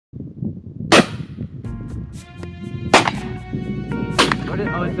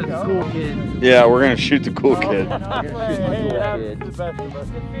Oh, it's a school kid. Yeah, we're gonna shoot the cool kid. We're gonna shoot the cool kid. Confuses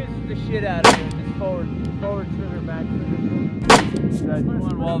the shit out of me with this forward trigger, back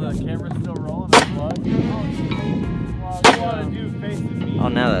trigger. While the camera's still rolling on Oh,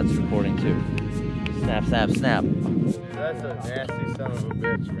 now that's recording too. Snap, snap, snap. Dude, that's a nasty son of a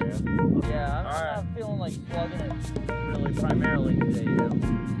bitch, man. Yeah, I'm feeling like slugging it really primarily today, you know.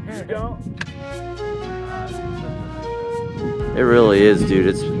 You don't? It really is, dude.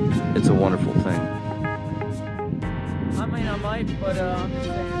 It's a wonderful thing. I mean, I might, but I'm just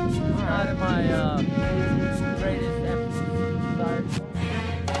saying, it's not in my greatest desire.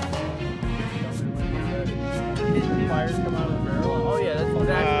 Did fires come out of the barrel? Oh yeah, that's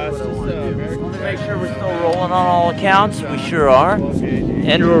exactly what I want to do. Make sure we're still rolling on all accounts. We sure are.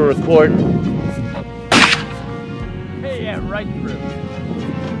 And we're recording. Hey, yeah, right through.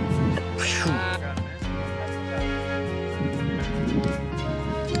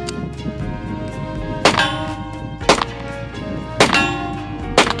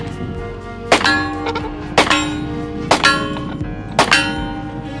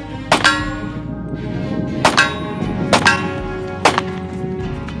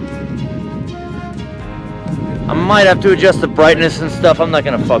 I might have to adjust the brightness and stuff. I'm not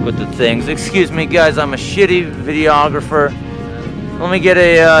gonna fuck with the things. Excuse me, guys. I'm a shitty videographer. Let me get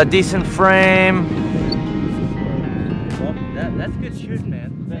a decent frame. That's good shooting,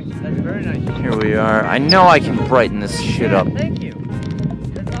 man. That's very nice. Here we are. I know I can brighten this shit up. Thank you.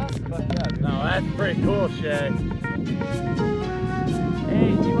 That's awesome. No, that's pretty cool, Shay.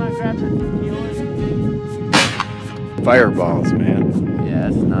 Hey, do you want to grab the tequila? Fireballs, man. Yeah,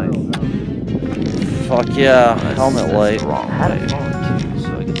 that's nice. Fuck yeah, helmet light. Wrong way. So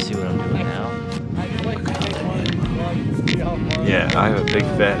I can see what I'm doing now. Yeah, I have a big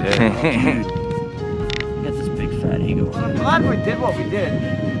fat head. Got this big fat ego. I'm glad we did what we did.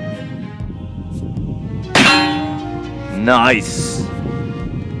 Nice.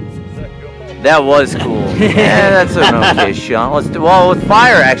 That was cool. Yeah, that's an okay shot. Let's do. Well, with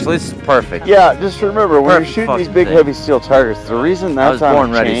fire, actually, this is perfect. Yeah, just remember, when you're Perfect shooting these fucking big thing. heavy steel targets, the reason I was that's on born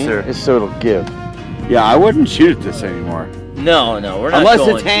a ready, chain sir. is so it'll give. Yeah, I wouldn't shoot at this anymore. No, we're not Unless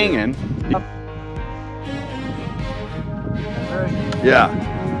going it's to. hanging. Yeah.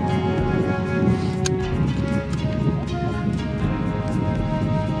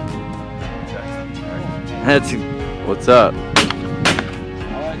 That's. What's up?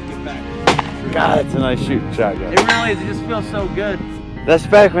 God, that's a nice shooting shotgun. It really is. It just feels so good. That's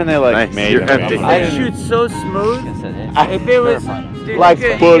back when they Nice. made You're them. empty. It shoots so smooth. If it was, dude, Like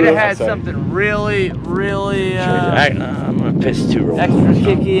you could butter. have had something really I'm gonna piss too real. extra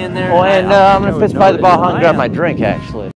kicky in there. Oh, and I'm gonna piss by the bar and grab my drink, actually.